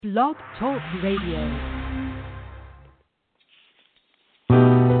Blog Talk Radio.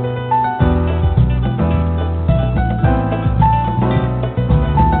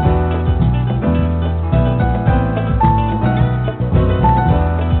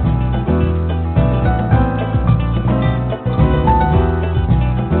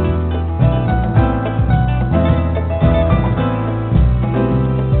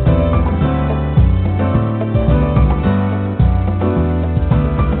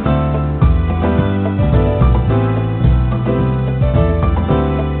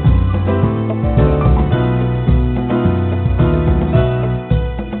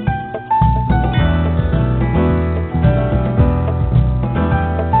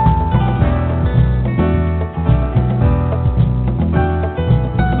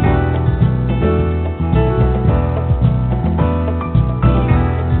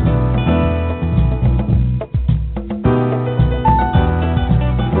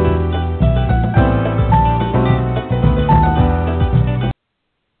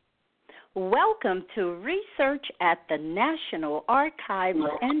 Welcome to Research at the National Archives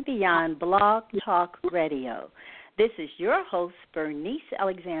and Beyond Blog Talk Radio. This is your host, Bernice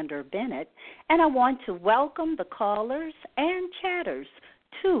Alexander Bennett, and I want to welcome the callers and chatters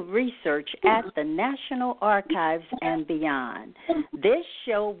to Research at the National Archives and Beyond. This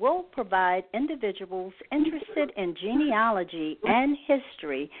show will provide individuals interested in genealogy and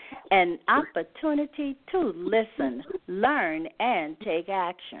history an opportunity to listen, learn, and take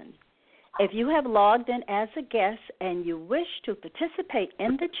action. If you have logged in as a guest and you wish to participate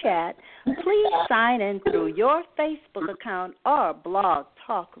in the chat, please sign in through your Facebook account or Blog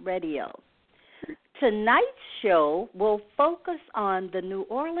Talk Radio. Tonight's show will focus on the New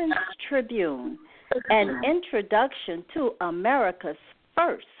Orleans Tribune, an introduction to America's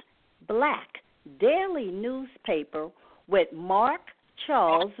first black daily newspaper with Mark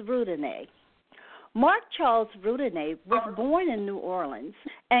Charles Roudanez. Mark Charles Roudanez was born in New Orleans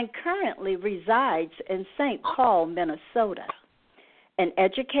and currently resides in St. Paul, Minnesota. An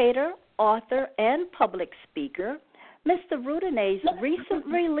educator, author, and public speaker, Mr. Roudanez's recent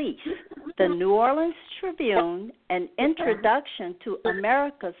release, The New Orleans Tribune, an introduction to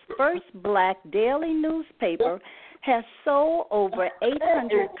America's first black daily newspaper, has sold over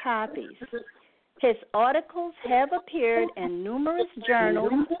 800 copies. His articles have appeared in numerous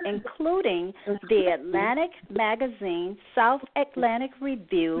journals, including the Atlantic Magazine, South Atlantic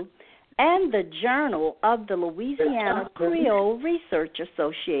Review, and the Journal of the Louisiana Creole Research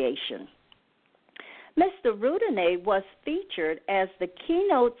Association. Mr. Roudanez was featured as the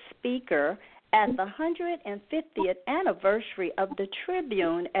keynote speaker at the 150th anniversary of the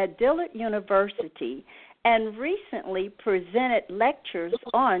Tribune at Dillard University and recently presented lectures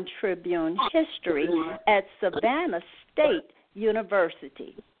on Tribune history at Savannah State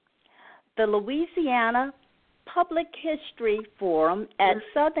University. The Louisiana Public History Forum at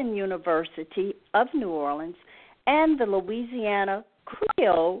Southern University of New Orleans and the Louisiana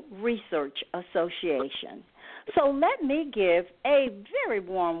Creole Research Association. So let me give a very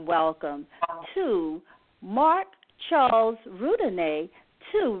warm welcome to Mark Charles Roudanez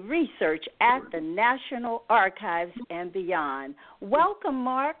to Research at the National Archives and Beyond. Welcome,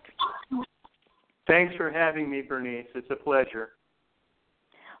 Mark. Thanks for having me, Bernice. It's a pleasure.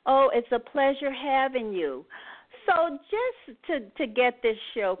 Oh, it's a pleasure having you. So just to get this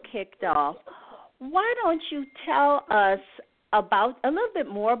show kicked off, why don't you tell us about a little bit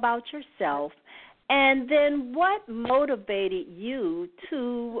more about yourself, and then what motivated you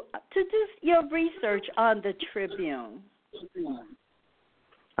to do your research on the Tribune?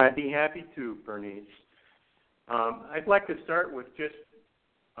 I'd be happy to, Bernice. I'd like to start with just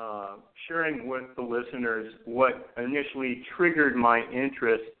sharing with the listeners what initially triggered my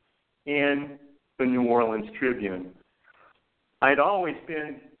interest in the New Orleans Tribune. I'd always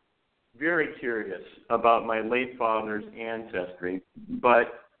been very curious about my late father's ancestry,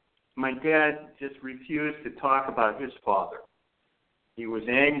 but my dad just refused to talk about his father. He was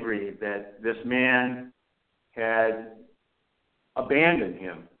angry that this man had abandoned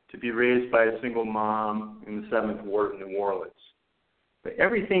him to be raised by a single mom in the 7th Ward of New Orleans. But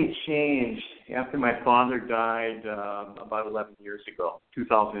everything changed after my father died about 11 years ago,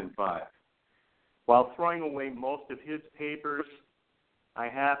 2005. While throwing away most of his papers, I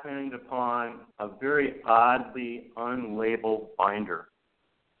happened upon a very oddly unlabeled binder.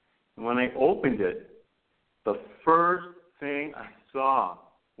 And when I opened it, the first thing I saw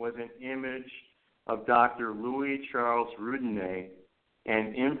was an image of Dr. Louis Charles Roudanez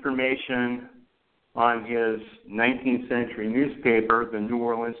and information on his 19th century newspaper, the New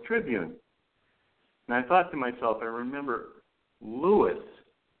Orleans Tribune. And I thought to myself, I remember Louis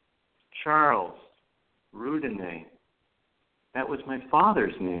Charles Roudanez. That was my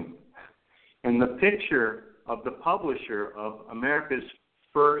father's name. And the picture of the publisher of America's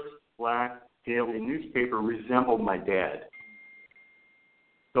first black daily newspaper resembled my dad.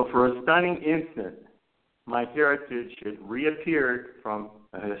 So for a stunning instant, my heritage had reappeared from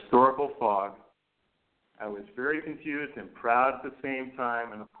a historical fog. I was very confused and proud at the same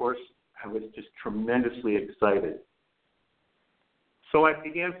time, and of course, I was just tremendously excited. So I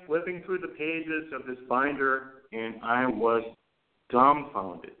began flipping through the pages of this binder, and I was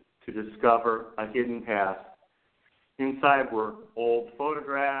dumbfounded to discover a hidden past. Inside were old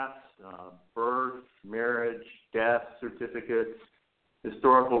photographs, birth, marriage, death certificates,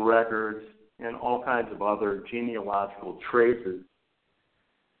 historical records, and all kinds of other genealogical traces.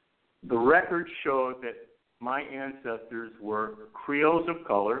 The records showed that my ancestors were Creoles of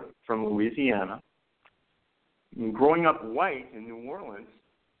color from Louisiana. And growing up white in New Orleans,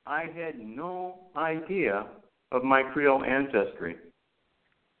 I had no idea of my Creole ancestry.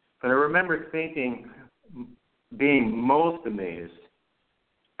 But I remember being most amazed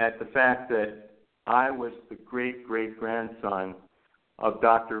at the fact that I was the great-great-grandson of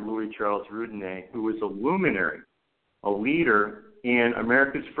Dr. Louis Charles Roudanez, who was a luminary, a leader in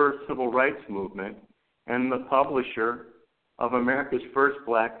America's first civil rights movement, and the publisher of America's first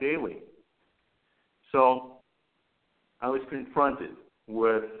black daily. So I was confronted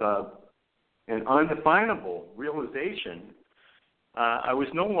with an undefinable realization. I was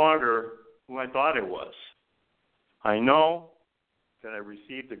no longer who I thought I was. I know that I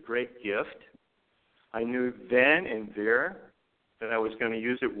received a great gift. I knew then and there that I was going to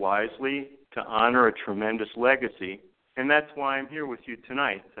use it wisely to honor a tremendous legacy. And that's why I'm here with you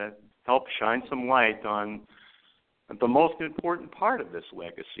tonight, to help shine some light on the most important part of this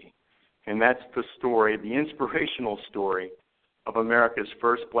legacy. And that's the story, the inspirational story of America's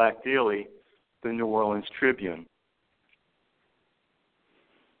first black daily, the New Orleans Tribune.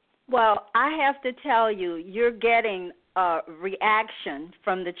 Well, I have to tell you, you're getting a reaction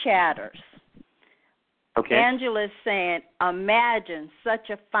from the chatters. Okay. Angela's saying, imagine such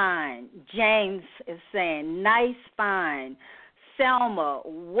a find. James is saying, nice find. Selma,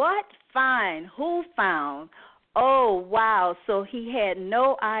 what find? Who found? Oh, wow. So he had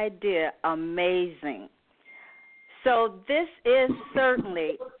no idea. Amazing. So this is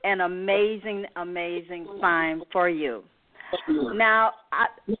certainly an amazing, amazing find for you. Now,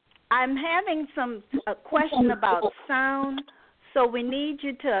 I'm having a question about sound. So we need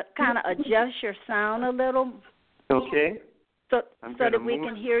you to kind of adjust your sound a little. Okay. So that we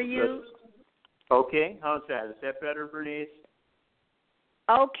can hear you. Okay. How's that? Is that better, Bernice?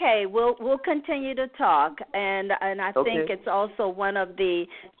 Okay. We'll continue to talk, and I think it's also one of the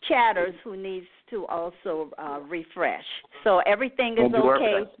chatters who needs to also refresh. So everything is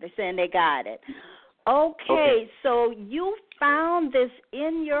okay. They're saying they got it. Okay. So you found this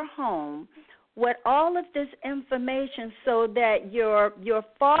in your home with all of this information, so that your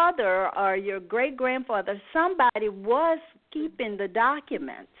father or your great-grandfather, somebody was keeping the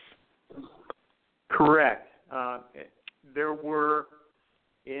documents. Correct. There were,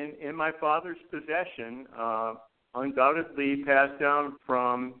 in my father's possession, undoubtedly passed down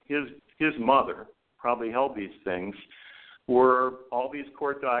from his mother, probably held these things, were all these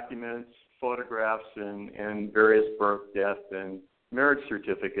court documents, photographs, and various birth, death, and marriage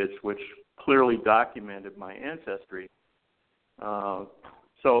certificates, which clearly documented my ancestry. So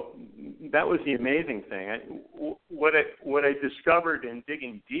that was the amazing thing. What I discovered in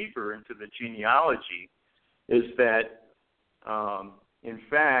digging deeper into the genealogy is that, in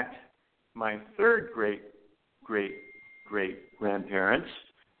fact, my third great-great-great-grandparents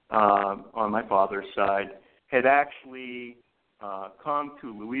on my father's side had actually come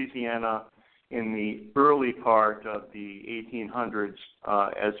to Louisiana in the early part of the 1800s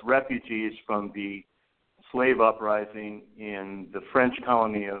as refugees from the slave uprising in the French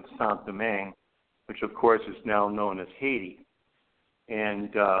colony of Saint-Domingue, which of course is now known as Haiti.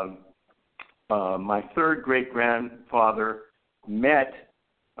 And my third great-grandfather met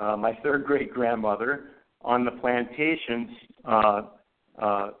my third great-grandmother on the plantations of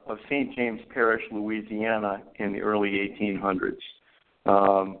St. James Parish, Louisiana in the early 1800s.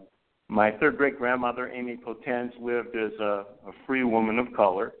 My third great-grandmother, Amy Potens, lived as a free woman of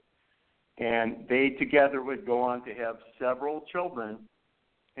color, and they together would go on to have several children,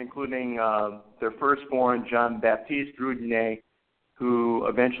 including their firstborn, Jean Baptiste Roudanez, who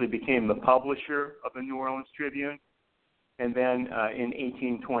eventually became the publisher of the New Orleans Tribune. And then in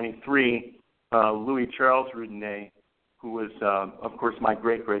 1823, Louis Charles Roudanez, who was, of course, my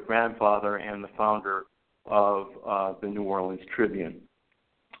great-great-grandfather and the founder of the New Orleans Tribune.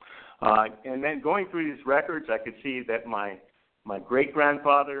 And then going through these records, I could see that my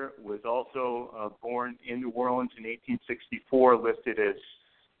great-grandfather was also born in New Orleans in 1864, listed as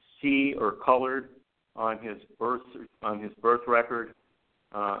C or colored on his birth record.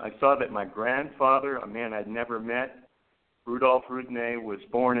 I saw that my grandfather, a man I'd never met, Rudolph Roudané, was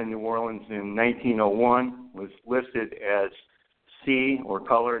born in New Orleans in 1901, was listed as C or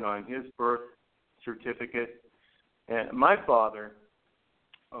colored on his birth certificate. And my father's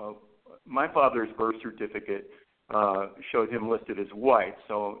birth certificate showed him listed as white.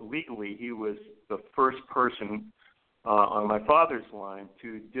 So legally, he was the first person on my father's line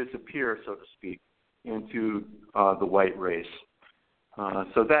to disappear, so to speak, into the white race.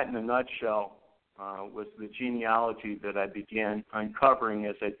 So that, in a nutshell, was the genealogy that I began uncovering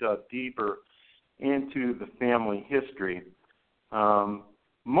as I dug deeper into the family history.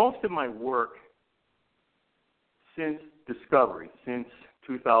 Most of my work since discovery, since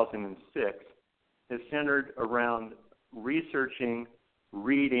 2006, is centered around researching,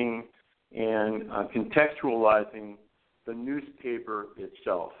 reading, and contextualizing the newspaper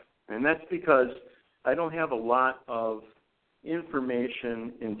itself. And that's because I don't have a lot of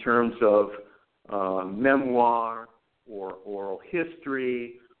information in terms of memoir or oral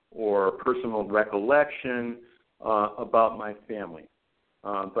history or personal recollection about my family.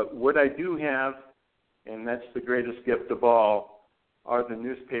 But what I do have, and that's the greatest gift of all, are the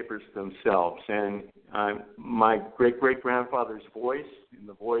newspapers themselves. And my great-great-grandfather's voice, and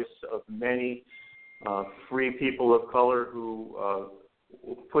the voice of many free people of color who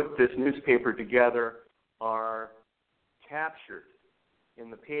put this newspaper together, are captured in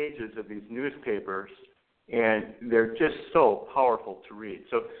the pages of these newspapers, and they're just so powerful to read.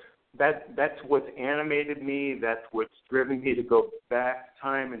 So that's what's animated me. That's what's driven me to go back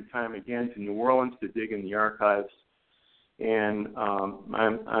time and time again to New Orleans to dig in the archives. And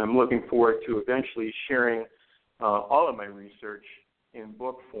I'm looking forward to eventually sharing all of my research in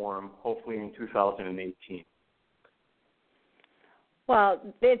book form, hopefully in 2018. Well,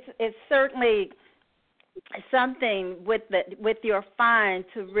 it's certainly something with your find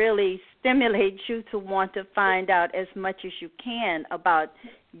to really stimulate you to want to find out as much as you can about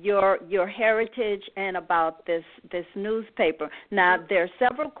your heritage and about this newspaper. Now, there are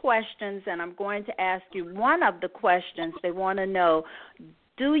several questions, and I'm going to ask you one of the questions. They want to know,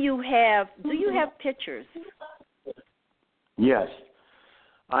 do you have pictures? Yes,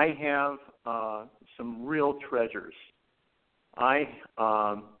 I have some real treasures. I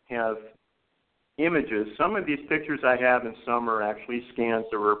have images. Some of these pictures I have, and some are actually scans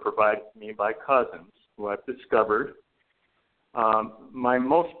that were provided to me by cousins who I've discovered. My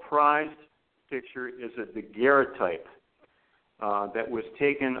most prized picture is a daguerreotype that was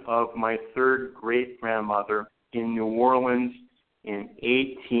taken of my third great-grandmother in New Orleans in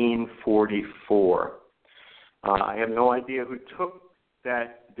 1844. I have no idea who took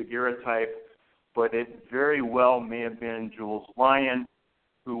that daguerreotype, but it very well may have been Jules Lyon,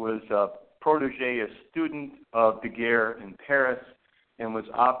 who was a protege, a student of Daguerre in Paris, and was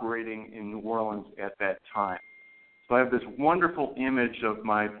operating in New Orleans at that time. So I have this wonderful image of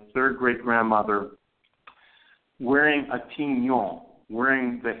my third great-grandmother wearing a tignon,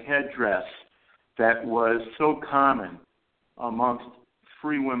 wearing the headdress that was so common amongst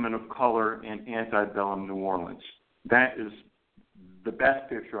free women of color in antebellum New Orleans. That is the best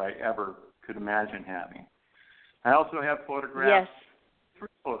picture I ever could imagine having. I also have photographs, three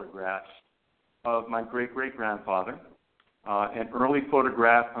photographs of my great-great-grandfather, an early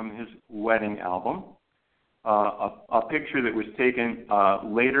photograph from his wedding album, a picture that was taken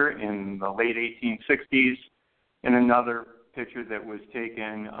later in the late 1860s, and another picture that was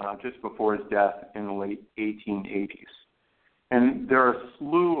taken just before his death in the late 1880s. And there are a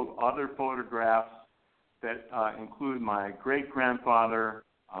slew of other photographs that include my great-grandfather,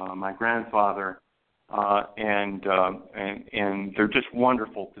 my grandfather, and they're just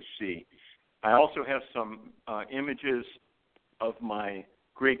wonderful to see. I also have some images of my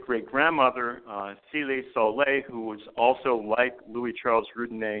great-great-grandmother, Cile Soleil, who was also, like Louis Charles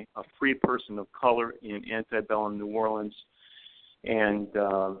Roudanez, a free person of color in antebellum New Orleans. And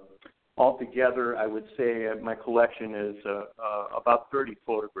altogether, I would say my collection is about 30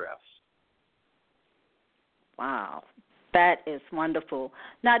 photographs. Wow. That is wonderful.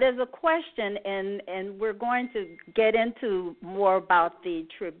 Now, there's a question, and we're going to get into more about the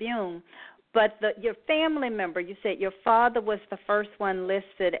Tribune, but your family member, you said your father was the first one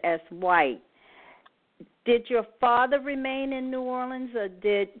listed as white. Did your father remain in New Orleans, or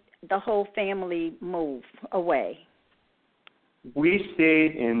did the whole family move away? We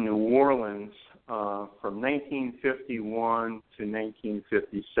stayed in New Orleans from 1951 to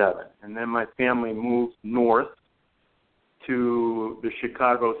 1957. And then my family moved north to the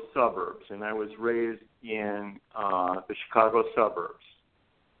Chicago suburbs, and I was raised in the Chicago suburbs.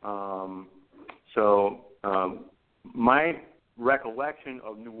 My recollection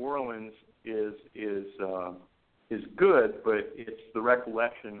of New Orleans is good, but it's the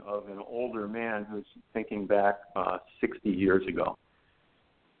recollection of an older man who's thinking back 60 years ago.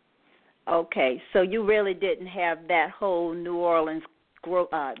 Okay, so you really didn't have that whole New Orleans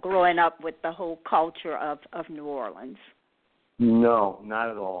growing up with the whole culture of New Orleans. No, not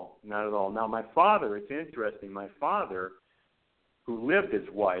at all. Not at all. Now, my father, it's interesting, my father, who lived as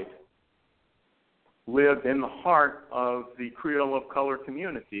white, lived in the heart of the Creole of color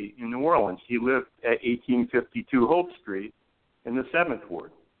community in New Orleans. He lived at 1852 Hope Street in the 7th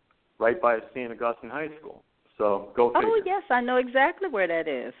Ward, right by St. Augustine High School. So go figure. Oh, yes, I know exactly where that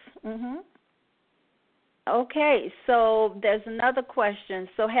is. Mm-hmm. Okay, so there's another question.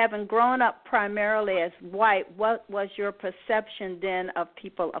 So having grown up primarily as white, what was your perception then of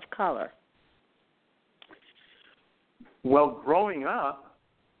people of color? Well, growing up,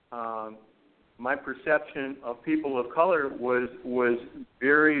 my perception of people of color was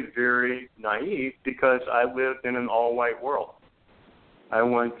very, very naive because I lived in an all-white world. I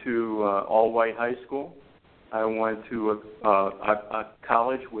went to all-white high school. I went to a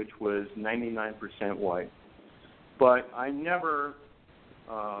college which was 99% white. But I never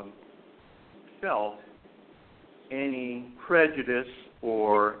felt any prejudice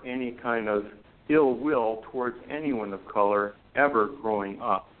or any kind of ill will towards anyone of color ever growing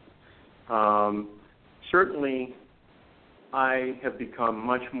up. Certainly, I have become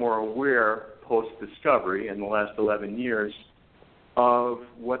much more aware post-discovery in the last 11 years of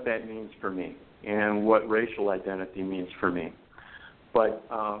what that means for me and what racial identity means for me. But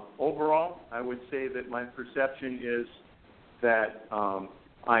overall, I would say that my perception is that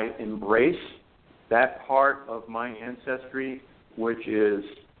I embrace that part of my ancestry which is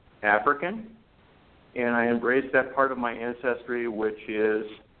African, and I embrace that part of my ancestry which is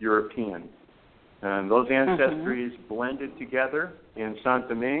European. And those ancestries blended together in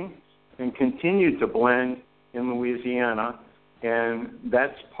Saint-Domingue and continue to blend in Louisiana, and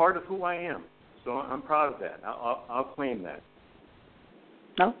that's part of who I am. So I'm proud of that. I'll claim that.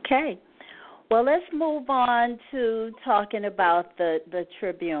 Okay. Well, let's move on to talking about the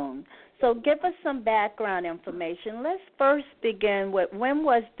Tribune. So give us some background information. Let's first begin with when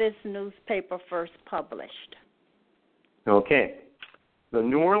was this newspaper first published? Okay. The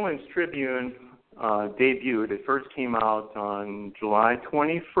New Orleans Tribune debuted. It first came out on July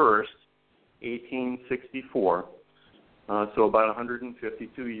 21st, 1864, so about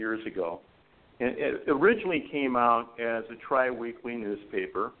 152 years ago. And it originally came out as a tri-weekly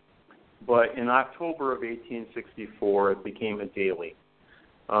newspaper, but in October of 1864, it became a daily.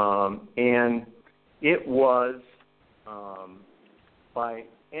 And it was, by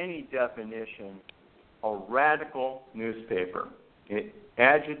any definition, a radical newspaper. It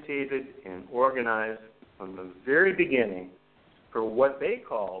agitated and organized from the very beginning for what they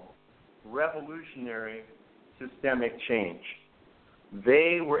called revolutionary systemic change.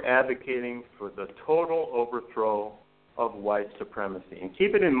 They were advocating for the total overthrow of white supremacy. And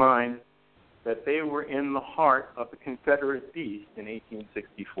keep it in mind that they were in the heart of the Confederate beast in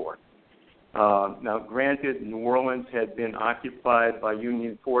 1864. Now, granted, New Orleans had been occupied by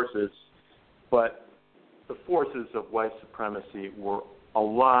Union forces, but the forces of white supremacy were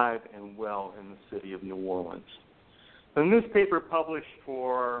alive and well in the city of New Orleans. The newspaper published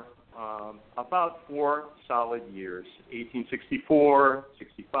for about 4 solid years, 1864,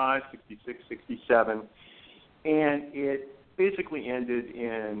 65, 66, 67, and it basically ended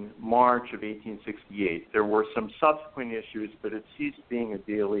in March of 1868. There were some subsequent issues, but it ceased being a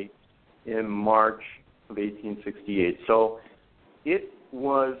daily in March of 1868. So it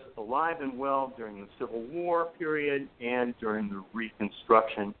was alive and well during the Civil War period and during the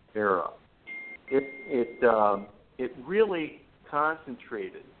Reconstruction era. It really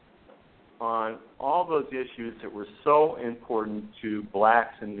concentrated on all those issues that were so important to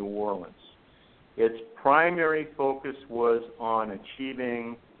blacks in New Orleans. Its primary focus was on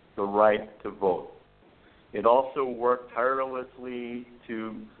achieving the right to vote. It also worked tirelessly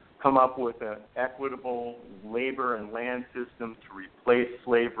to come up with an equitable labor and land system to replace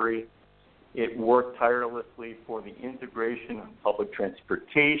slavery. It worked tirelessly for the integration of public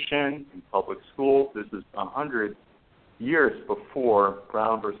transportation and public schools. This is 100 years before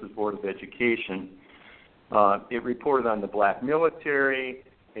Brown versus Board of Education. It reported on the black military.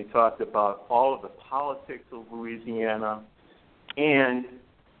 It talked about all of the politics of Louisiana. And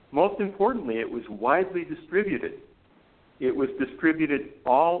most importantly, it was widely distributed. It was distributed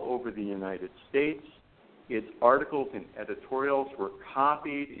all over the United States. Its articles and editorials were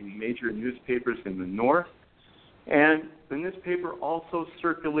copied in major newspapers in the North. And the newspaper also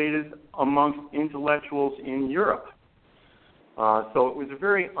circulated amongst intellectuals in Europe. So it was a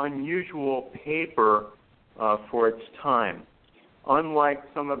very unusual paper for its time. Unlike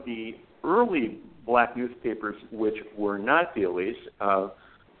some of the early black newspapers, which were not dailies,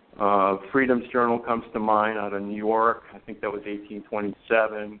 Freedom's Journal comes to mind out of New York. I think that was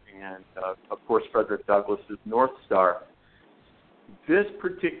 1827, and of course Frederick Douglass's North Star. This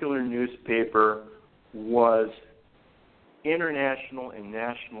particular newspaper was international and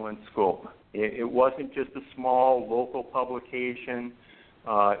national in scope. It wasn't just a small local publication.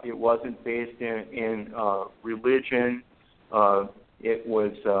 It wasn't based in religion. It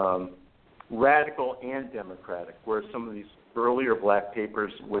was radical and democratic, whereas some of these earlier black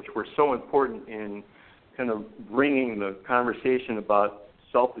papers, which were so important in kind of bringing the conversation about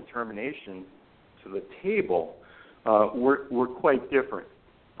self-determination to the table, were quite different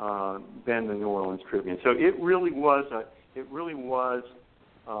than the New Orleans Tribune. So it really was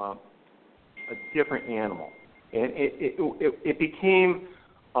a different animal, and it became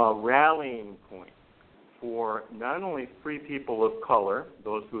a rallying point for not only free people of color,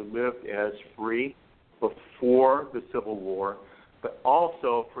 those who had lived as free before the Civil War, but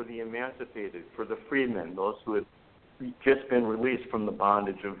also for the emancipated, for the freedmen, those who had just been released from the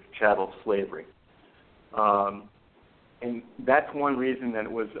bondage of chattel slavery. And that's one reason that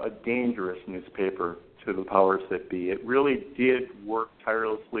it was a dangerous newspaper to the powers that be. It really did work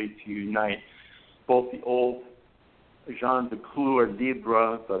tirelessly to unite both the old gens de couleur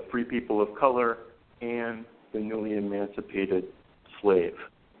libre, the free people of color, and the newly emancipated slave.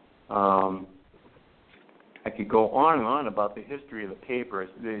 I could go on and on about the history of the paper.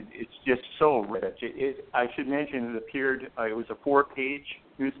 It's just so rich. I should mention it was a 4-page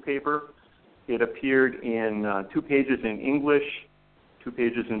newspaper. It appeared in 2 pages in English, 2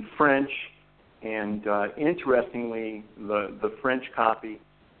 pages in French, and interestingly, the French copy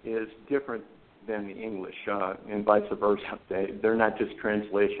is different than the English, and vice versa. They're not just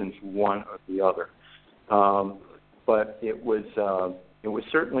translations, one or the other. But it was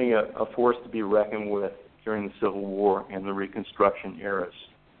certainly a force to be reckoned with during the Civil War and the Reconstruction eras.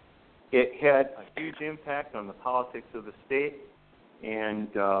 It had a huge impact on the politics of the state, and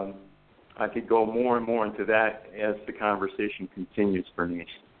I could go more and more into that as the conversation continues, Bernice.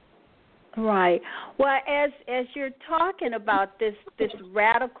 Right. Well, as you're talking about this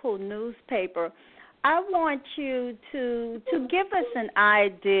radical newspaper, I want you to give us an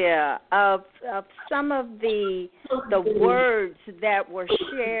idea of some of the words that were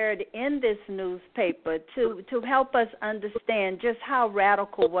shared in this newspaper to help us understand just how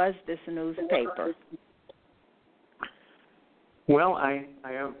radical was this newspaper. Well, I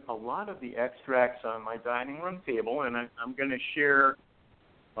have a lot of the extracts on my dining room table, and I'm going to share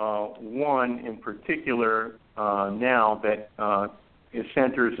one in particular now that it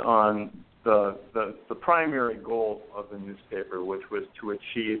centers on the primary goal of the newspaper, which was to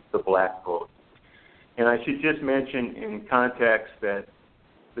achieve the black vote. And I should just mention in context that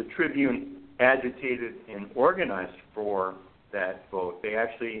the Tribune agitated and organized for that vote. They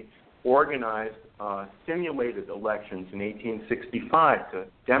actually organized simulated elections in 1865 to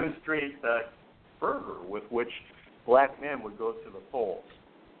demonstrate the fervor with which black men would go to the polls.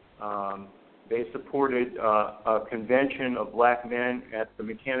 They supported a convention of black men at the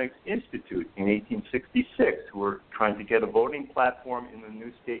Mechanics Institute in 1866 who were trying to get a voting platform in the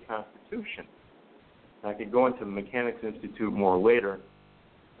new state constitution. I could go into the Mechanics Institute more later.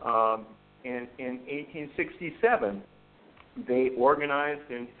 In 1867, they organized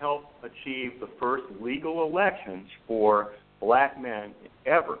and helped achieve the first legal elections for black men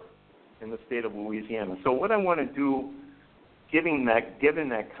ever in the state of Louisiana. So what I want to do, given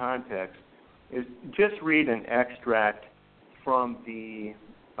that context, is just read an extract from the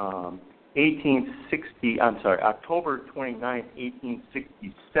October 29,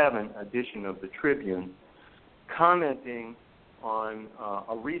 1867 edition of the Tribune, commenting on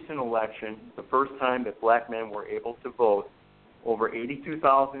a recent election, the first time that black men were able to vote. Over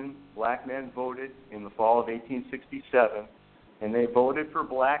 82,000 black men voted in the fall of 1867, and they voted for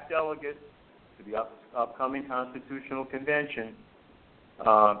black delegates to the upcoming Constitutional Convention.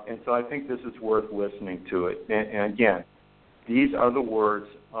 And so I think this is worth listening to it. And again, these are the words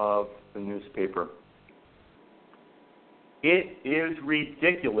of the newspaper. It is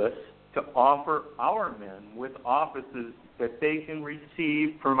ridiculous to offer our men with offices that they can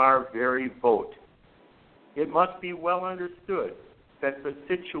receive from our very vote. It must be well understood that the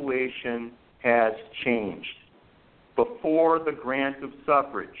situation has changed. Before the grant of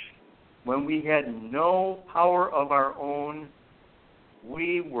suffrage, when we had no power of our own,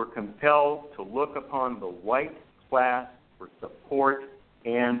 we were compelled to look upon the white class for support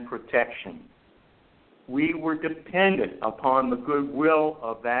and protection. We were dependent upon the goodwill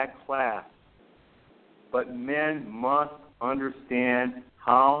of that class. But men must understand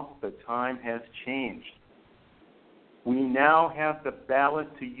how the time has changed. We now have the ballot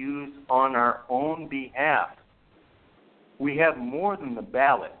to use on our own behalf. We have more than the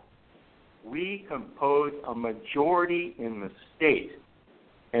ballot. We compose a majority in the state,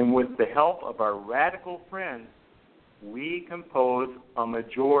 and with the help of our radical friends, we compose a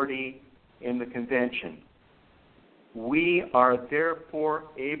majority in the convention. We are therefore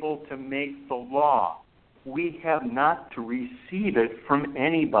able to make the law. We have not to receive it from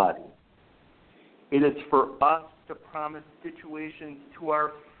anybody. It is for us to promise situations to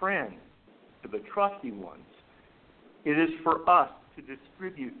our friends, to the trusty ones. It is for us to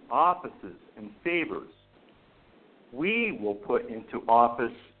distribute offices and favors. We will put into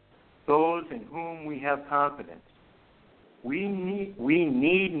office those in whom we have confidence. We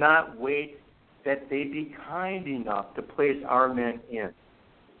need not wait that they be kind enough to place our men in.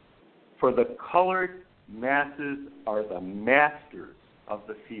 For the colored masses are the masters of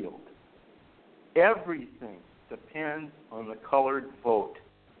the field. Everything depends on the colored vote.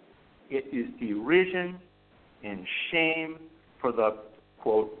 It is derision and shame for the,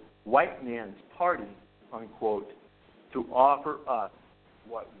 quote, white man's party, unquote, to offer us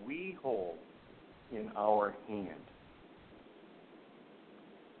what we hold in our hand.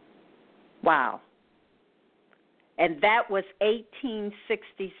 Wow. And that was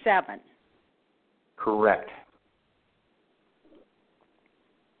 1867. Correct.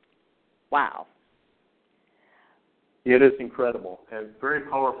 Wow. It is incredible and very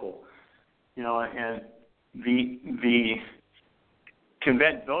powerful. You know, and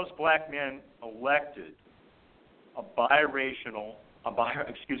those black men elected a biracial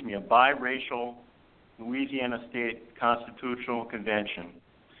Louisiana State Constitutional Convention.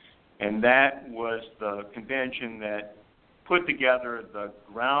 And that was the convention that put together the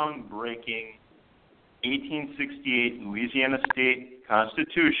groundbreaking 1868 Louisiana State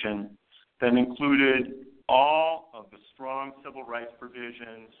Constitution that included all of the strong civil rights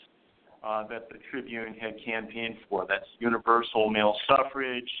provisions that the Tribune had campaigned for. That's universal male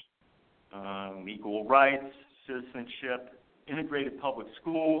suffrage, equal rights, citizenship, integrated public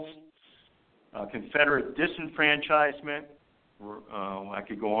schools, Confederate disenfranchisement. I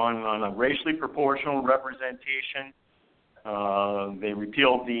could go on and on. Racially proportional representation. They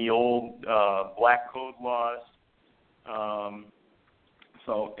repealed the old black code laws.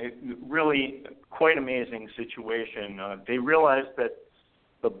 So it really quite amazing situation. They realized that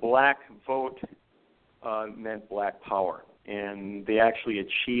the black vote meant black power, and they actually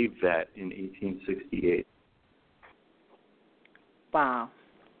achieved that in 1868. Wow.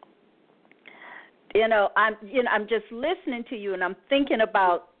 I'm just listening to you, and I'm thinking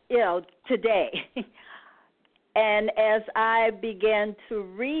about, today. And as I began to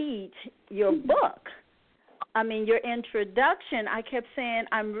read your book, your introduction, I kept saying,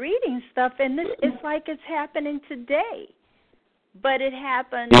 I'm reading stuff, and it's like it's happening today. But it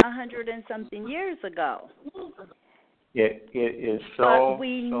happened 100 and something years ago. It is so. But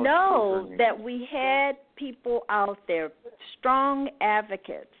we know that we had people out there, strong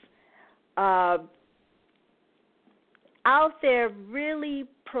advocates, out there really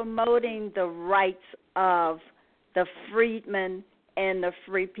promoting the rights of the freedmen and the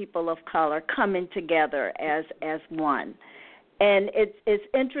free people of color coming together as one. And it's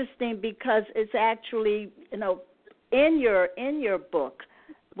interesting because it's actually, in your book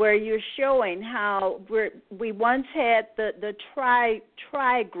where you're showing how we once had the tri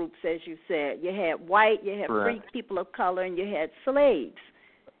groups, as you said. You had white, you had free people of color, and you had slaves.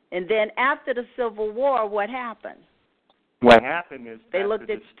 And then after the Civil War, what happened? What happened is they that looked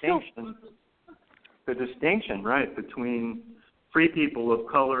the distinction, right, between free people of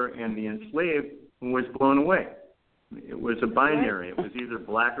color and the enslaved was blown away. It was a binary. It was either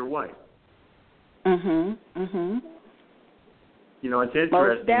black or white. Mhm. It's interesting.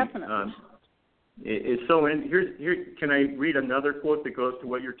 Most definitely. It's so. Here, can I read another quote that goes to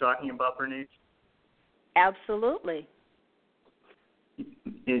what you're talking about, Bernice? Absolutely.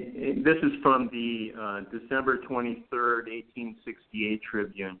 This is from the December 23rd, 1868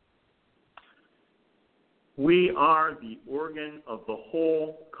 Tribune. We are the organ of the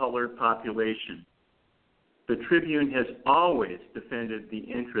whole colored population. The Tribune has always defended the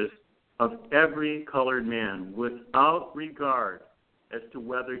interests of every colored man without regard as to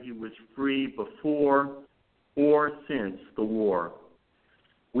whether he was free before or since the war.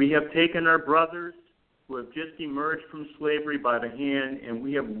 We have taken our brothers who have just emerged from slavery by the hand, and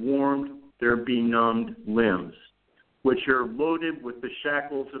we have warmed their benumbed limbs, which are loaded with the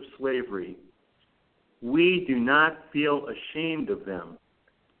shackles of slavery. We do not feel ashamed of them.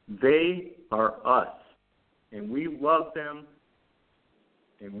 They are us, and we love them,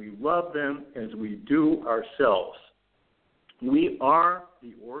 as we do ourselves. We are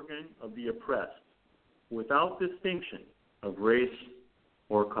the organ of the oppressed, without distinction of race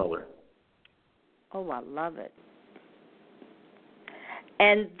or color. Oh, I love it.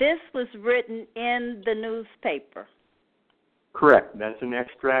 And this was written in the newspaper. Correct. That's an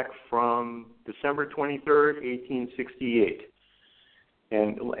extract from December 23rd, 1868.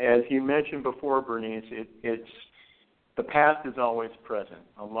 And as you mentioned before, Bernice, it's the past is always present.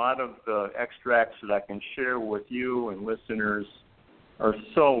 A lot of the extracts that I can share with you and listeners are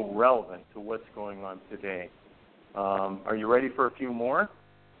so relevant to what's going on today. Are you ready for a few more?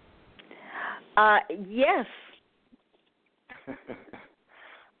 Yes.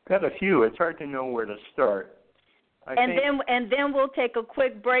 Got a few. It's hard to know where to start. And then we'll take a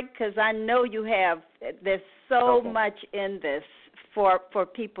quick break because I know there's so much in this for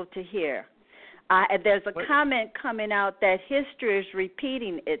people to hear. There's a comment coming out that history is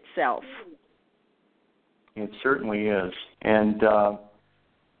repeating itself. It certainly is, and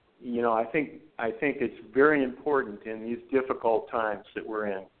I think it's very important in these difficult times that we're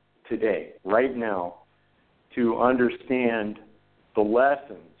in today, right now, to understand the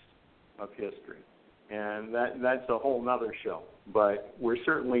lessons of history. And that's a whole nother show. But we're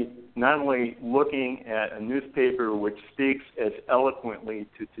certainly not only looking at a newspaper which speaks as eloquently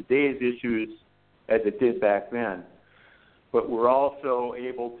to today's issues as it did back then, but we're also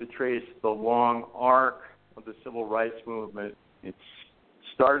able to trace the long arc of the civil rights movement. It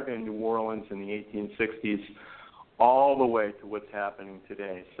started in New Orleans in the 1860s all the way to what's happening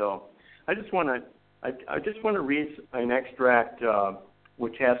today. So I just want to read an extract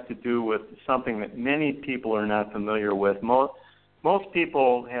which has to do with something that many people are not familiar with. Most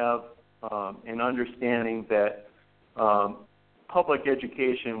people have an understanding that public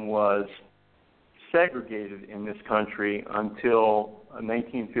education was segregated in this country until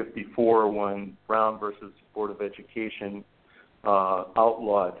 1954 when Brown versus Board of Education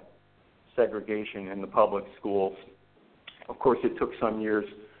outlawed segregation in the public schools. Of course, it took some years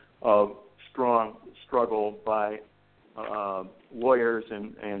of strong struggle by lawyers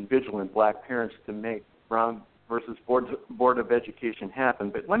and vigilant black parents to make Brown versus Board of Education happen.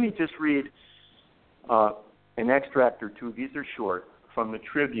 But let me just read an extract or two. These are short from the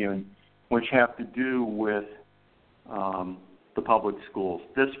Tribune, which have to do with the public schools.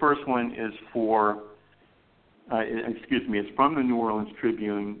 This first one is it's from the New Orleans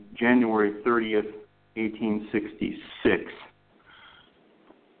Tribune, January 30th, 1866.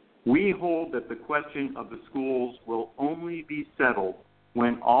 We hold that the question of the schools will only be settled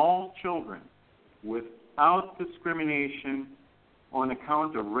when all children, without discrimination on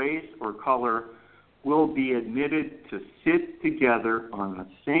account of race or color, will be admitted to sit together on the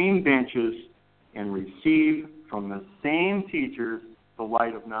same benches and receive from the same teachers the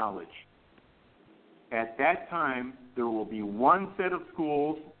light of knowledge. At that time, there will be one set of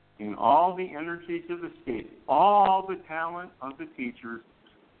schools in all the energies of the state. All the talent of the teachers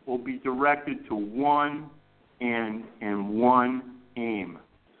will be directed to one end and one aim: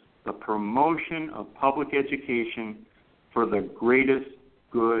 the promotion of public education for the greatest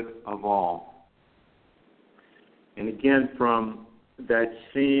good of all. And again, from that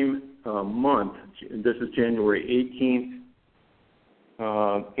same month, this is January 18th,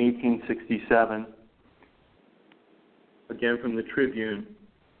 1867, again from the Tribune,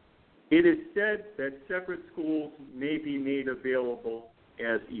 it is said that separate schools may be made available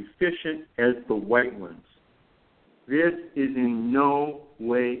as efficient as the white ones. This is in no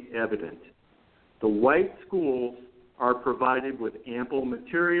way evident. The white schools are provided with ample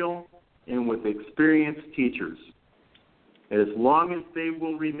material and with experienced teachers. As long as they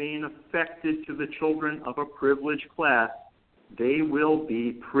will remain affected to the children of a privileged class, they will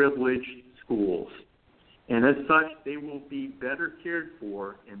be privileged schools. And as such, they will be better cared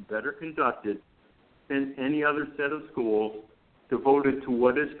for and better conducted than any other set of schools devoted to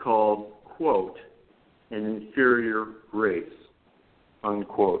what is called, quote, an inferior race,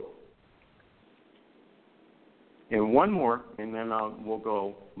 unquote. And one more, and then we'll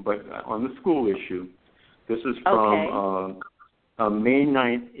go, but on the school issue, this is from May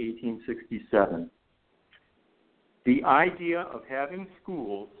 9th, 1867. The idea of having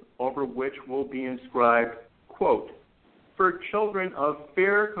schools over which will be inscribed, quote, for children of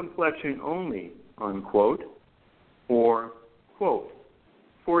fair complexion only, unquote, or, quote,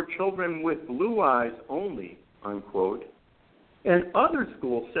 for children with blue eyes only, unquote, and other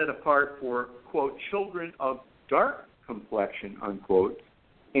schools set apart for, quote, children of dark complexion, unquote,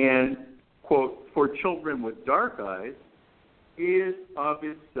 and, quote, for children with dark eyes, is of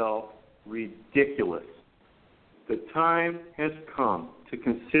itself ridiculous. The time has come to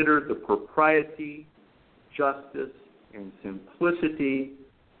consider the propriety, justice, and simplicity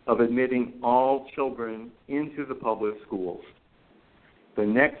of admitting all children into the public schools. The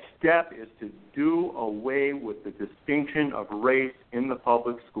next step is to do away with the distinction of race in the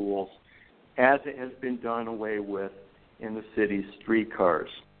public schools as it has been done away with in the city's streetcars.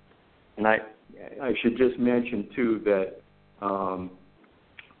 And I should just mention, too, that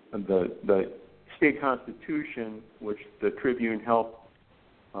the state constitution, which the Tribune helped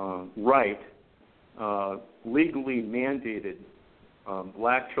write, legally mandated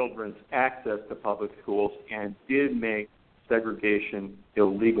black children's access to public schools and did make segregation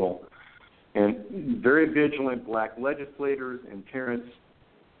illegal. And very vigilant black legislators and parents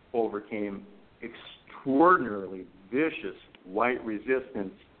overcame extraordinarily vicious white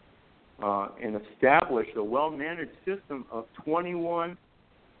resistance and established a well-managed system of 21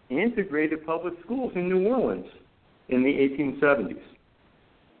 integrated public schools in New Orleans in the 1870s.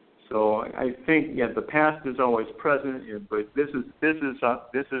 So I think, the past is always present, but this is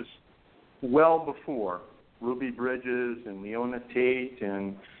well before Ruby Bridges and Leona Tate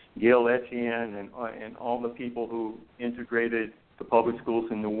and Gail Etienne and all the people who integrated the public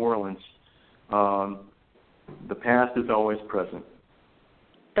schools in New Orleans. The past is always present.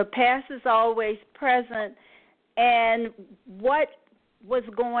 The past is always present, and what was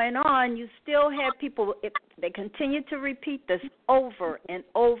going on, you still have people, they continue to repeat this over and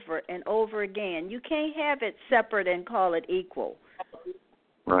over and over again. You can't have it separate and call it equal.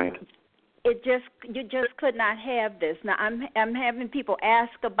 Right. You just could not have this. Now I'm having people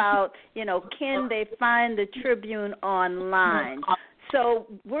ask about, can they find the Tribune online? So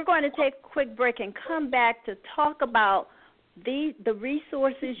we're going to take a quick break and come back to talk about the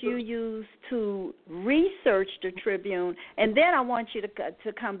resources you use to research the Tribune, and then I want you to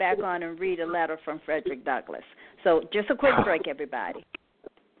come back on and read a letter from Frederick Douglass. So just a quick break, everybody.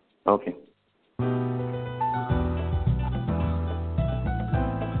 Okay.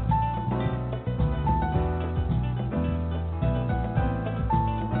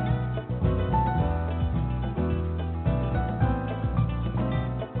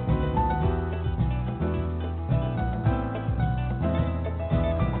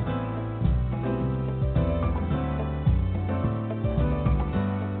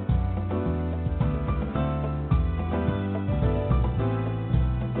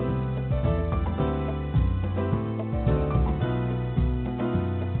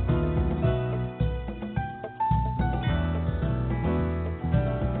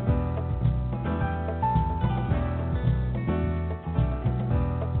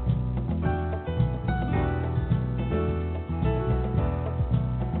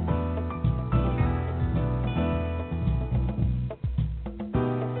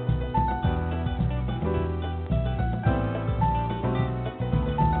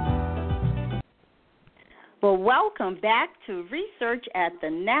 Well, welcome back to Research at the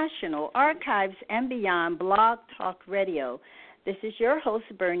National Archives and Beyond Blog Talk Radio. This is your host,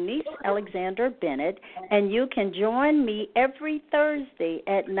 Bernice Alexander Bennett, and you can join me every Thursday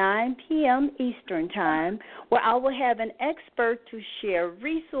at 9 p.m. Eastern Time, where I will have an expert to share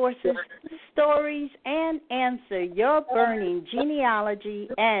resources, stories, and answer your burning genealogy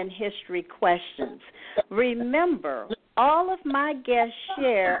and history questions. Remember, all of my guests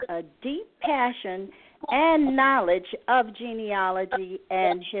share a deep passion and knowledge of genealogy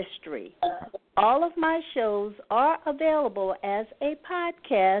and history. All of my shows are available as a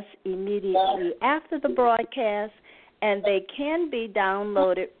podcast immediately after the broadcast, and they can be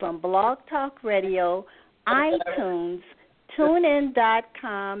downloaded from Blog Talk Radio, iTunes,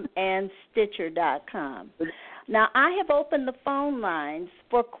 TuneIn.com, and Stitcher.com. Now, I have opened the phone lines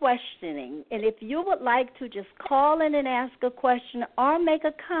for questioning, and if you would like to just call in and ask a question or make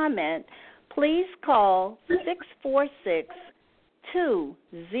a comment, please call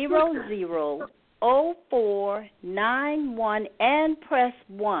 646-200-0491 and press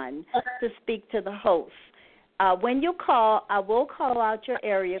 1 to speak to the host. When you call, I will call out your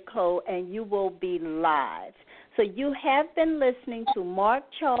area code and you will be live. So you have been listening to Mark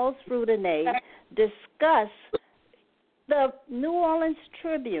Charles Roudanez discuss the New Orleans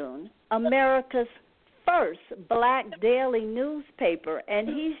Tribune, America's first black daily newspaper, and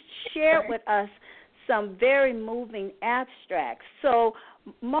he's shared with us some very moving abstracts. So,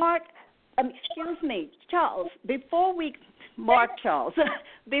 Charles, before we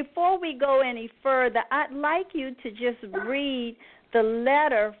go any further, I'd like you to just read the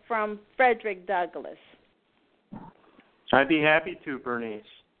letter from Frederick Douglass. I'd be happy to, Bernice.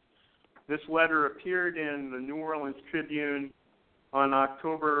 This letter appeared in the New Orleans Tribune on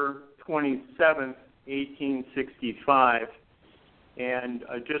October 27th, 1865. And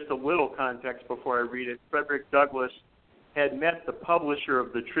just a little context before I read it. Frederick Douglass had met the publisher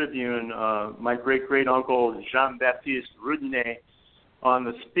of the Tribune, my great-great-uncle Jean Baptiste Roudanez, on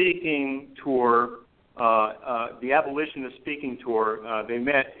the speaking tour, the abolitionist speaking tour. They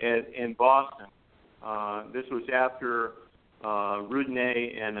met in Boston. This was after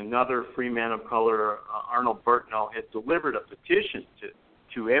Roudanez and another free man of color, Arnold Burtnell, had delivered a petition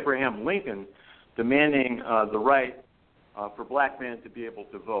to Abraham Lincoln demanding the right for black men to be able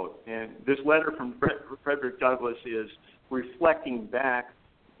to vote. And this letter from Frederick Douglass is reflecting back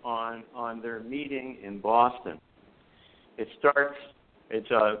on their meeting in Boston. It's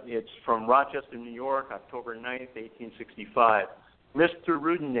from Rochester, New York, October 9th, 1865. Mr.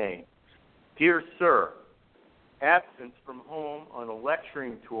 Roudanez, dear sir, absence from home on a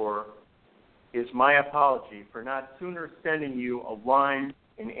lecturing tour is my apology for not sooner sending you a line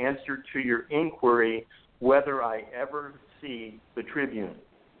in answer to your inquiry whether I ever see the Tribune.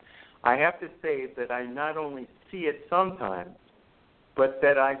 I have to say that I not only see it sometimes, but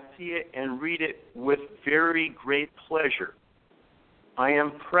that I see it and read it with very great pleasure. I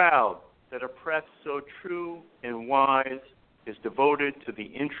am proud that a press so true and wise is devoted to the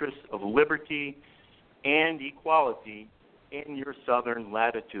interests of liberty and equality in your southern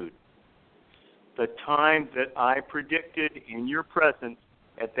latitude. The time that I predicted in your presence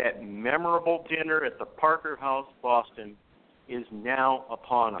at that memorable dinner at the Parker House, Boston, is now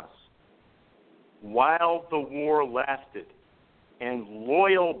upon us. While the war lasted and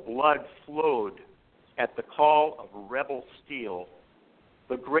loyal blood flowed at the call of rebel steel,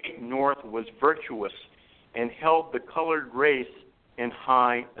 the great North was virtuous and held the colored race in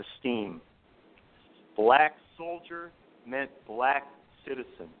high esteem. Black soldier meant black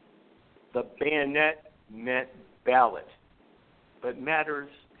citizen. The bayonet meant ballot. But matters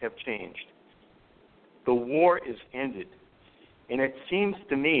have changed. The war is ended, and it seems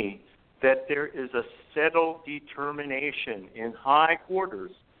to me that there is a settled determination in high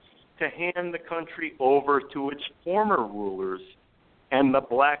quarters to hand the country over to its former rulers and the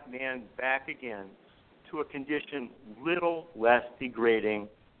black man back again to a condition little less degrading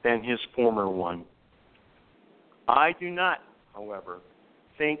than his former one. I do not, however,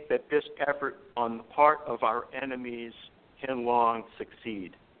 think that this effort on the part of our enemies can long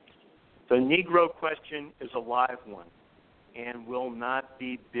succeed. The Negro question is a live one and will not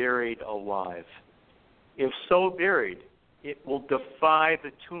be buried alive. If so buried, it will defy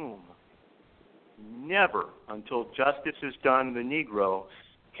the tomb. Never until justice is done the Negro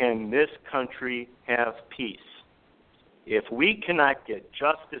can this country have peace. If we cannot get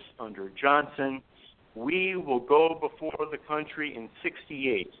justice under Johnson, we will go before the country in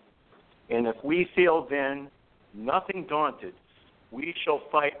 68. And if we fail then, nothing daunted, we shall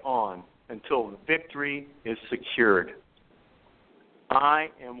fight on until victory is secured. I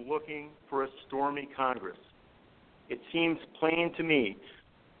am looking for a stormy Congress. It seems plain to me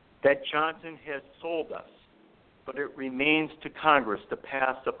that Johnson has sold us, but it remains to Congress to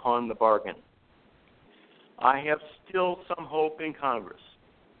pass upon the bargain. I have still some hope in Congress.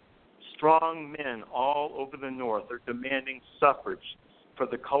 Strong men all over the North are demanding suffrage for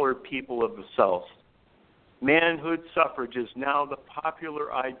the colored people of the South. Manhood suffrage is now the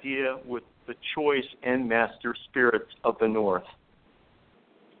popular idea with the choice and master spirits of the North.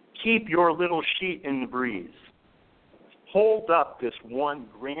 Keep your little sheet in the breeze. Hold up this one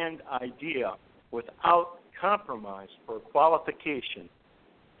grand idea without compromise or qualification,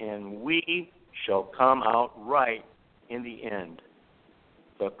 and we shall come out right in the end.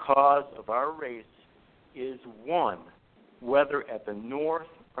 The cause of our race is one, whether at the North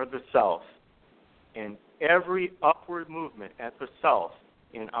or the South, and every upward movement at the South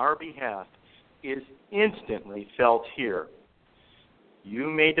in our behalf is instantly felt here. You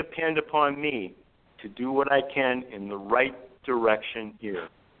may depend upon me to do what I can in the right direction here.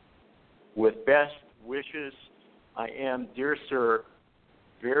 With best wishes, I am, dear sir,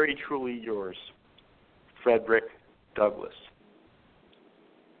 very truly yours, Frederick Douglass.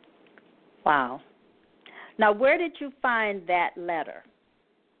 Wow. Now, where did you find that letter?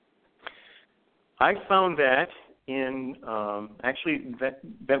 I found that in, that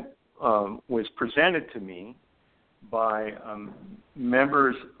was presented to me by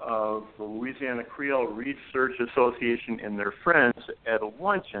members of the Louisiana Creole Research Association and their friends at a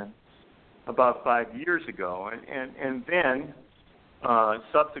luncheon about 5 years ago. And then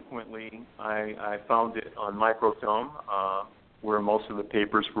subsequently I found it on microfilm, where most of the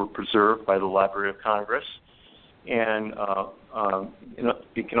papers were preserved by the Library of Congress. And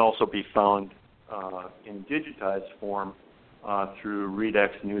it can also be found in digitized form through Redex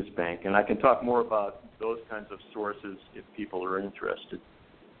Newsbank. And I can talk more about those kinds of sources if people are interested.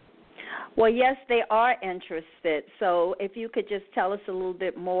 Well, yes, they are interested. So if you could just tell us a little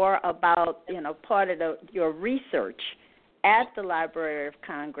bit more about, part of your research at the Library of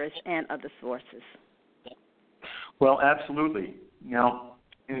Congress and other sources. Well, absolutely. Now,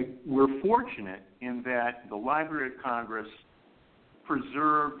 we're fortunate in that the Library of Congress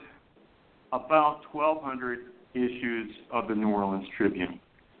preserved about 1,200 issues of the New Orleans Tribune.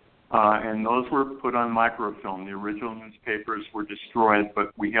 And those were put on microfilm. The original newspapers were destroyed,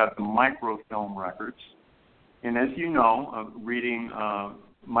 but we have the microfilm records. And as you know, reading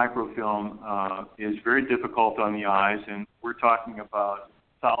microfilm is very difficult on the eyes, and we're talking about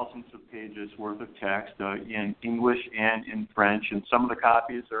thousands of pages worth of text in English and in French, and some of the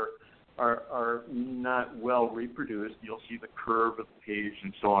copies are not well reproduced. You'll see the curve of the page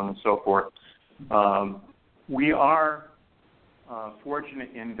and so on and so forth. We are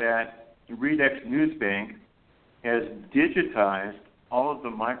fortunate in that Redex Newsbank has digitized all of the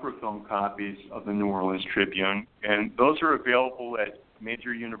microfilm copies of the New Orleans Tribune, and those are available at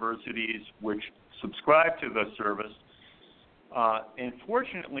major universities which subscribe to the service. And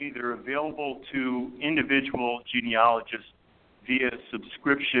fortunately, they're available to individual genealogists via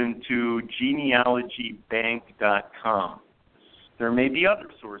subscription to genealogybank.com. There may be other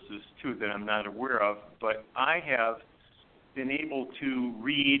sources, too, that I'm not aware of, but I have been able to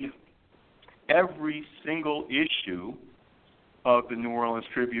read every single issue of the New Orleans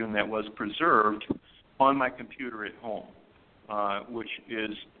Tribune that was preserved on my computer at home, which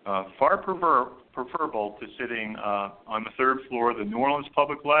is far preferable to sitting on the third floor of the New Orleans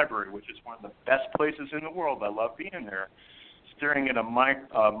Public Library, which is one of the best places in the world. I love being there, staring at a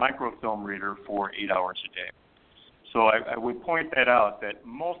microfilm reader for 8 hours a day. So I would point that out, that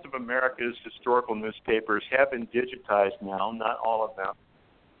most of America's historical newspapers have been digitized now, not all of them,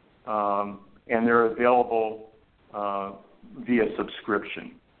 and they're available via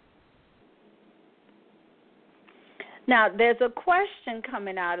subscription. Now, there's a question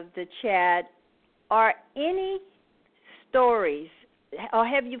coming out of the chat. Are any stories, or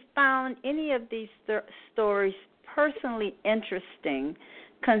have you found any of these stories personally interesting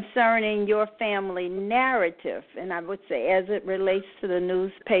concerning your family narrative, and I would say as it relates to the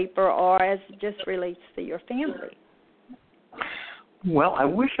newspaper or as it just relates to your family? Well, I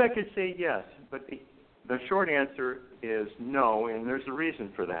wish I could say yes, but the short answer is no, and there's a reason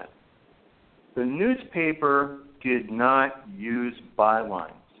for that. The newspaper did not use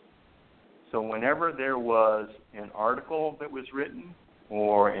bylines. So whenever there was an article that was written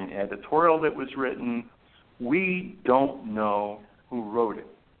or an editorial that was written, we don't know who wrote it.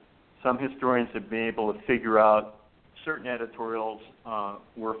 Some historians have been able to figure out certain editorials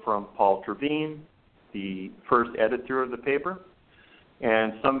were from Paul Trevine, the first editor of the paper,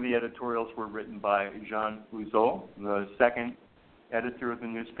 and some of the editorials were written by Jean Baptiste, the second editor of the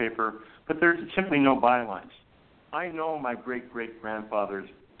newspaper, but there's simply no bylines. I know my great-great-grandfather's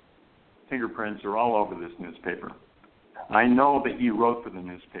fingerprints are all over this newspaper. I know that he wrote for the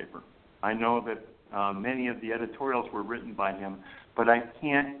newspaper. I know that many of the editorials were written by him, but I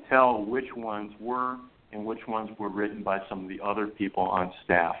can't tell which ones were and which ones were written by some of the other people on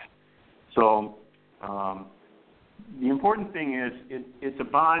staff. So the important thing is it's a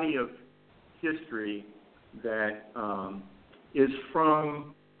body of history that is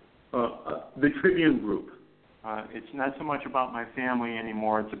from the Tribune Group. It's not so much about my family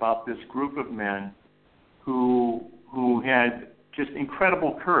anymore. It's about this group of men who had just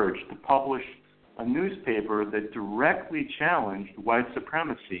incredible courage to publish a newspaper that directly challenged white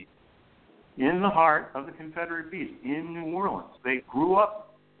supremacy in the heart of the Confederate beast in New Orleans. They grew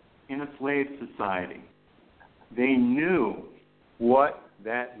up in a slave society. They knew what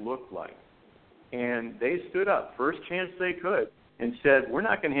that looked like. And they stood up, first chance they could, and said, we're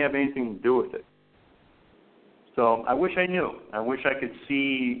not going to have anything to do with it. So I wish I knew. I wish I could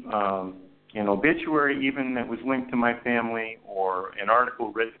see an obituary even that was linked to my family or an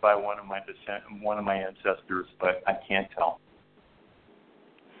article written by one of my ancestors, but I can't tell.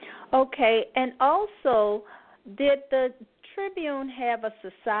 Okay, and also, did the Tribune have a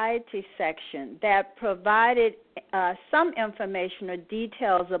society section that provided some information or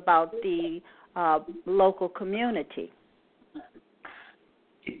details about the local community?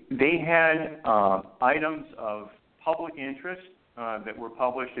 They had items of public interest that were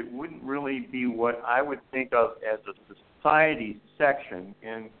published. It wouldn't really be what I would think of as a society section.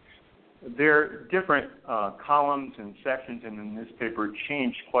 And their different columns and sections in the newspaper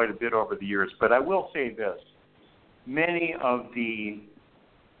changed quite a bit over the years. But I will say this. Many of the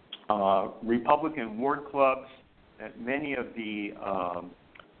Republican ward clubs, many of the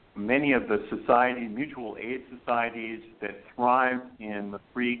society, mutual aid societies that thrive in the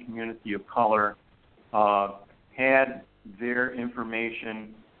free community of color had their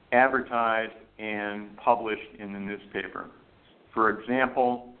information advertised and published in the newspaper. For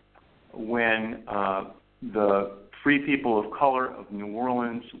example, when the Free People of Color of New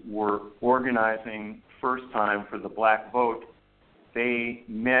Orleans were organizing first time for the black vote, they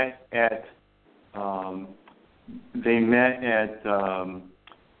met at I'm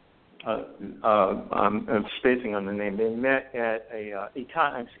spacing on the name. They met at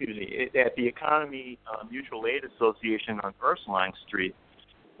at the Economy Mutual Aid Association on Orleans Street,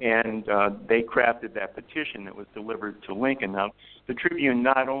 and they crafted that petition that was delivered to Lincoln. Now, the Tribune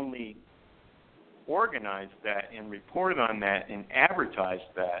not only organized that and reported on that and advertised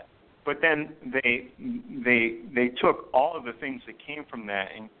that, but then they took all of the things that came from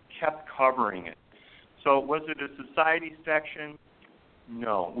that and kept covering it. So was it a society section?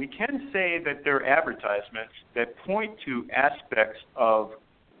 No. We can say that there are advertisements that point to aspects of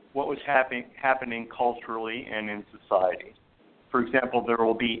what was happening culturally and in society. For example, there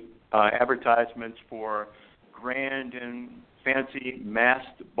will be advertisements for grand and fancy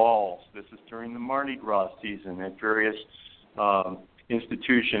masked balls. This is during the Mardi Gras season at various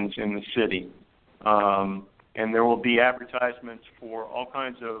institutions in the city. And there will be advertisements for all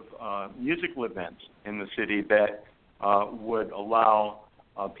kinds of musical events in the city that would allow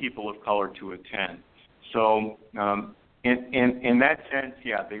people of color to attend. So in that sense,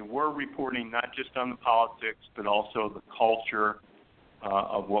 yeah, they were reporting not just on the politics, but also the culture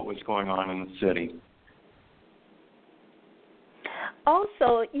of what was going on in the city.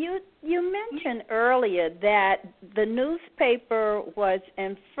 Also, you mentioned earlier that the newspaper was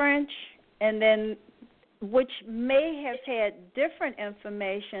in French, and then which may have had different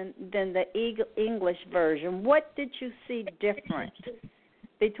information than the English version. What did you see different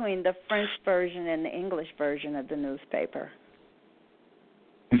between the French version and the English version of the newspaper?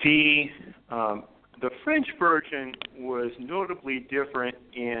 The French version was notably different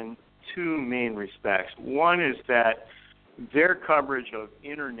in two main respects. One is that their coverage of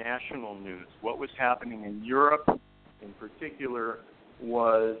international news, what was happening in Europe in particular,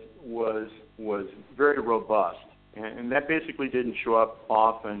 was very robust, and that basically didn't show up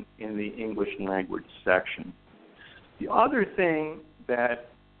often in the English language section. The other thing that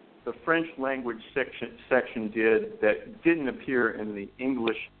the French language section did that didn't appear in the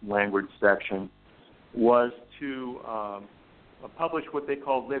English language section was to publish what they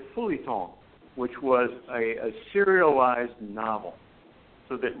called les feuilletons, which was a serialized novel,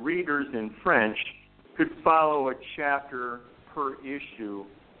 so that readers in French could follow a chapter per issue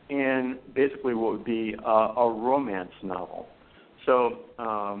in basically what would be a romance novel. So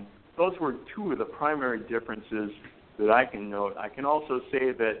those were two of the primary differences that I can note. I can also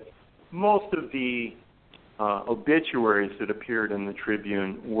say that most of the obituaries that appeared in the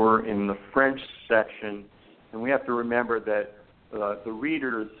Tribune were in the French section, and we have to remember that the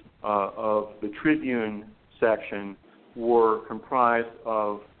readers of the Tribune section were comprised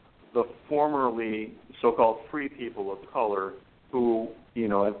of the formerly so-called free people of color who, you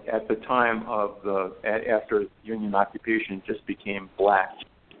know, at the time of after Union occupation just became black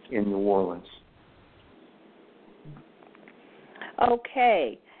in New Orleans.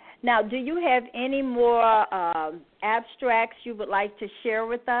 Okay. Now, do you have any more abstracts you would like to share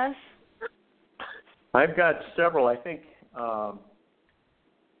with us? I've got several. I think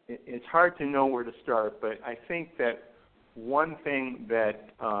it's hard to know where to start, but I think that one thing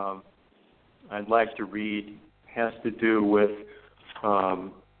that I'd like to read has to do with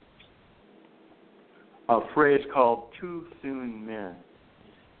a phrase called "too soon men."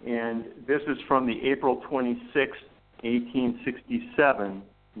 And this is from the April 26, 1867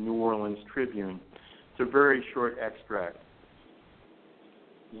 New Orleans Tribune. It's a very short extract.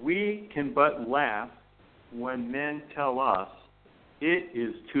 "We can but laugh when men tell us it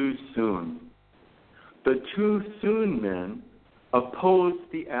is too soon. The too soon men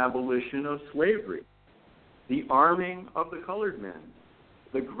opposed the abolition of slavery, the arming of the colored men,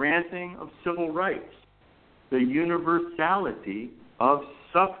 the granting of civil rights, the universality of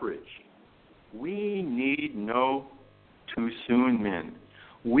suffrage. We need no too soon men.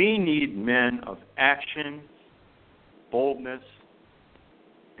 We need men of action, boldness,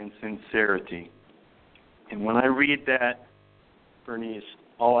 and sincerity. And when I read that, Bernice,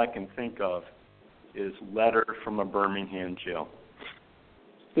 all I can think of is Letter from a Birmingham Jail.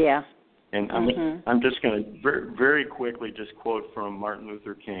 Yeah. And I'm just going to very quickly just quote from Martin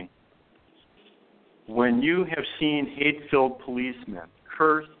Luther King. When you have seen hate-filled policemen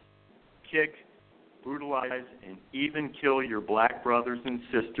curse, kick, brutalize, and even kill your black brothers and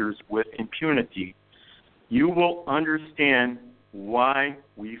sisters with impunity, you will understand why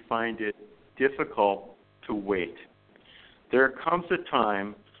we find it difficult to wait. There comes a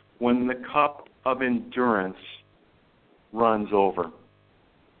time when the cup of endurance runs over.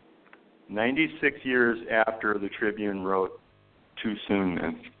 96 years after the Tribune wrote, "Too soon,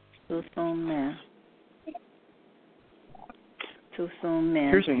 man." Too soon, man. Too soon, man.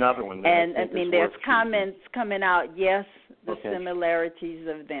 Here's another one. And I mean, there's comments coming out. Yes, the similarities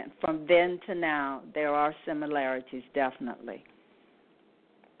of then, from then to now, there are similarities, definitely.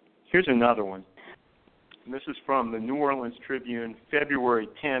 Here's another one. And this is from the New Orleans Tribune, February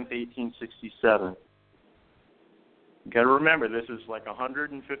 10th, 1867. You got to remember, this is like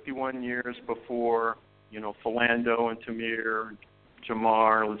 151 years before, Philando and Tamir,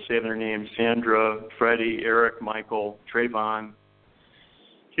 Jamar, let's say their names, Sandra, Freddie, Eric, Michael, Trayvon.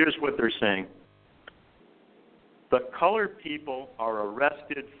 Here's what they're saying. The colored people are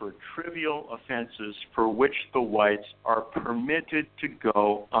arrested for trivial offenses for which the whites are permitted to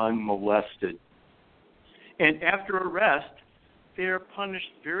go unmolested. And after arrest, they are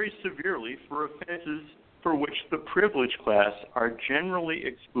punished very severely for offenses for which the privileged class are generally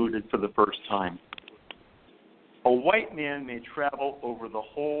excluded for the first time. A white man may travel over the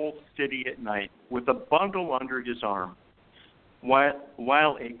whole city at night with a bundle under his arm,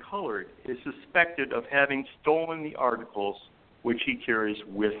 while a colored is suspected of having stolen the articles which he carries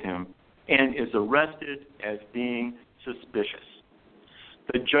with him and is arrested as being suspicious.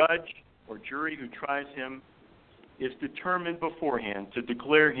 The judge or jury who tries him is determined beforehand to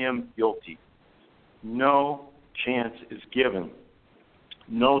declare him guilty. No chance is given.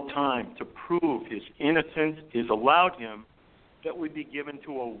 No time to prove his innocence is allowed him that would be given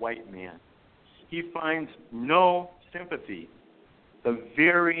to a white man. He finds no sympathy. The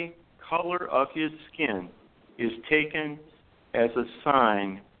very color of his skin is taken as a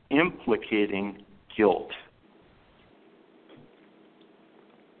sign implicating guilt.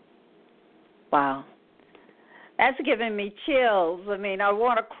 Wow. That's giving me chills. I mean, I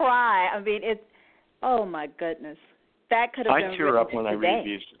want to cry. I mean, oh my goodness. That could have been I tear up when today. I read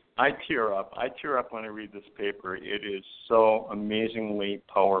these. I tear up. I tear up when I read this paper. It is so amazingly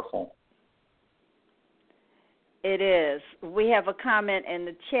powerful. It is. We have a comment in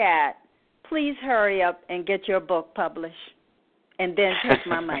the chat. Please hurry up and get your book published and then take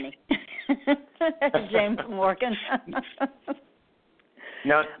my money. James Morgan.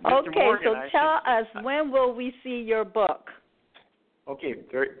 Now, Mr. Okay, Morgan, so tell us, when will we see your book? Okay,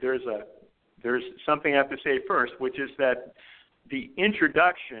 there's something I have to say first, which is that the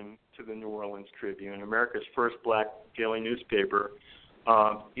introduction to the New Orleans Tribune, America's first black daily newspaper,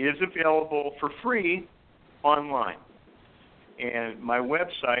 is available for free online. And my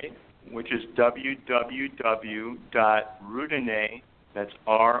website, which is www.roudané, that's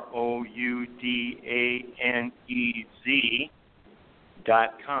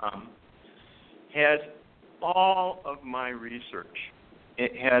ROUDANEZ.com, has all of my research.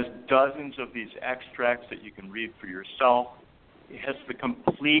 It has dozens of these extracts that you can read for yourself. It has the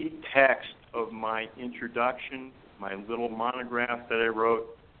complete text of my introduction, my little monograph that I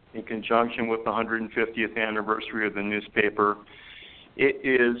wrote in conjunction with the 150th anniversary of the newspaper. It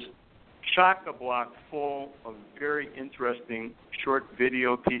is chock-a-block full of very interesting short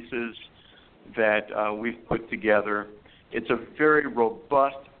video pieces that we've put together. It's a very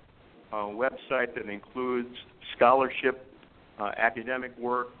robust website that includes scholarship, academic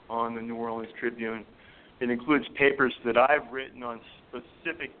work on the New Orleans Tribune. It includes papers that I've written on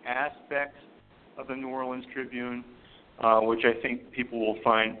specific aspects of the New Orleans Tribune, which I think people will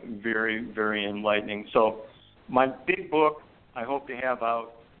find very, very enlightening. So my big book I hope to have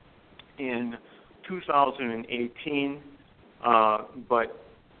out in 2018, but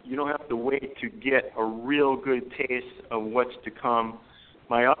you don't have to wait to get a real good taste of what's to come.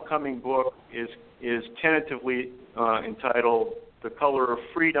 My upcoming book is tentatively entitled The Color of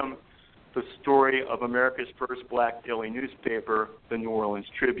Freedom, the story of America's first black daily newspaper, the New Orleans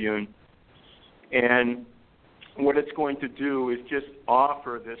Tribune. And what it's going to do is just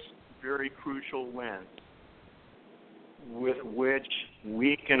offer this very crucial lens with which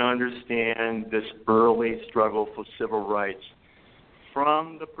we can understand this early struggle for civil rights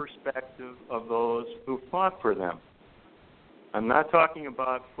from the perspective of those who fought for them. I'm not talking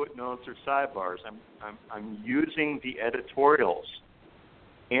about footnotes or sidebars. I'm using the editorials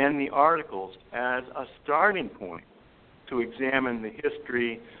and the articles as a starting point to examine the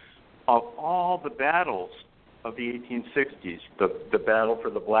history of all the battles of the 1860s. The battle for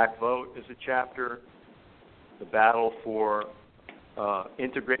the black vote is a chapter. The battle for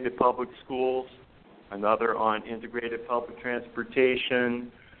integrated public schools, another on integrated public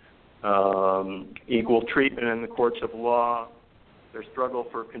transportation, equal treatment in the courts of law, their struggle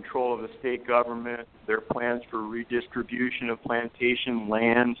for control of the state government, their plans for redistribution of plantation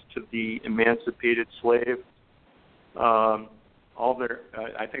lands to the emancipated slave. I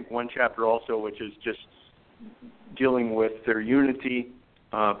think one chapter also, which is just dealing with their unity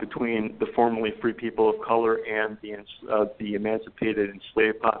between the formerly free people of color and the emancipated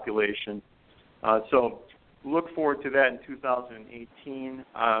enslaved population. So look forward to that in 2018.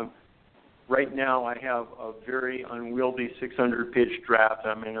 Right now I have a very unwieldy 600-page draft.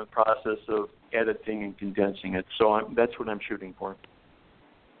 I'm in the process of editing and condensing it. So that's what I'm shooting for.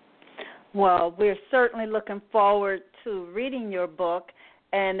 Well, we're certainly looking forward to reading your book.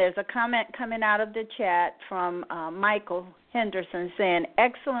 And there's a comment coming out of the chat from Michael Henderson saying,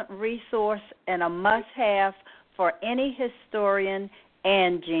 excellent resource and a must-have for any historian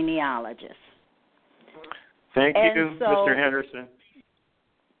and genealogist. Thank you, Mr. Henderson.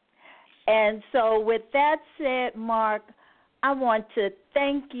 And so with that said, Mark, I want to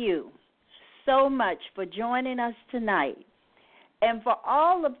thank you so much for joining us tonight. And for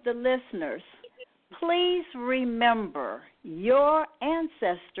all of the listeners, please remember your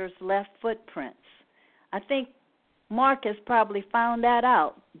ancestors left footprints. I think Mark has probably found that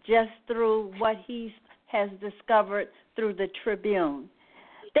out just through what he has discovered through the Tribune.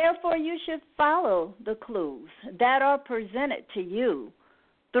 Therefore, you should follow the clues that are presented to you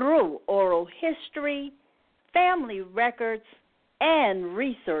through oral history, family records, and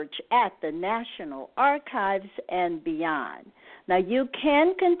research at the National Archives and beyond. Now, you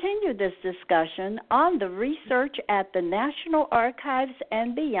can continue this discussion on the Research at the National Archives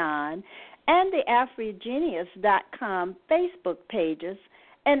and Beyond and the AfriGenius.com Facebook pages,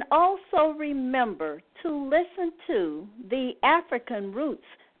 and also remember to listen to the African Roots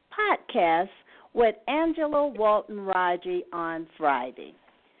podcast with Angela Walton-Raji on Friday.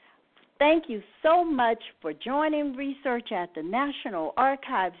 Thank you so much for joining Research at the National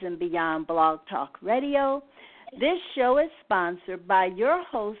Archives and Beyond Blog Talk Radio. This show is sponsored by your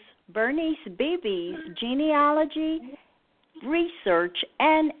host, Bernice Beebe's Genealogy, Research,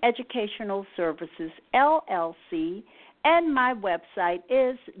 and Educational Services, LLC, and my website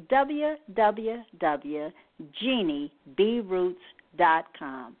is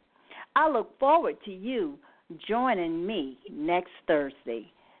www.geniebroots.com. I look forward to you joining me next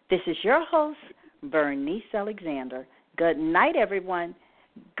Thursday. This is your host, Bernice Alexander. Good night, everyone.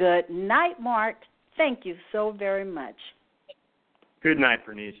 Good night, Mark. Thank you so very much. Good night,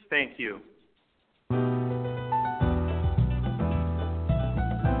 Bernice. Thank you.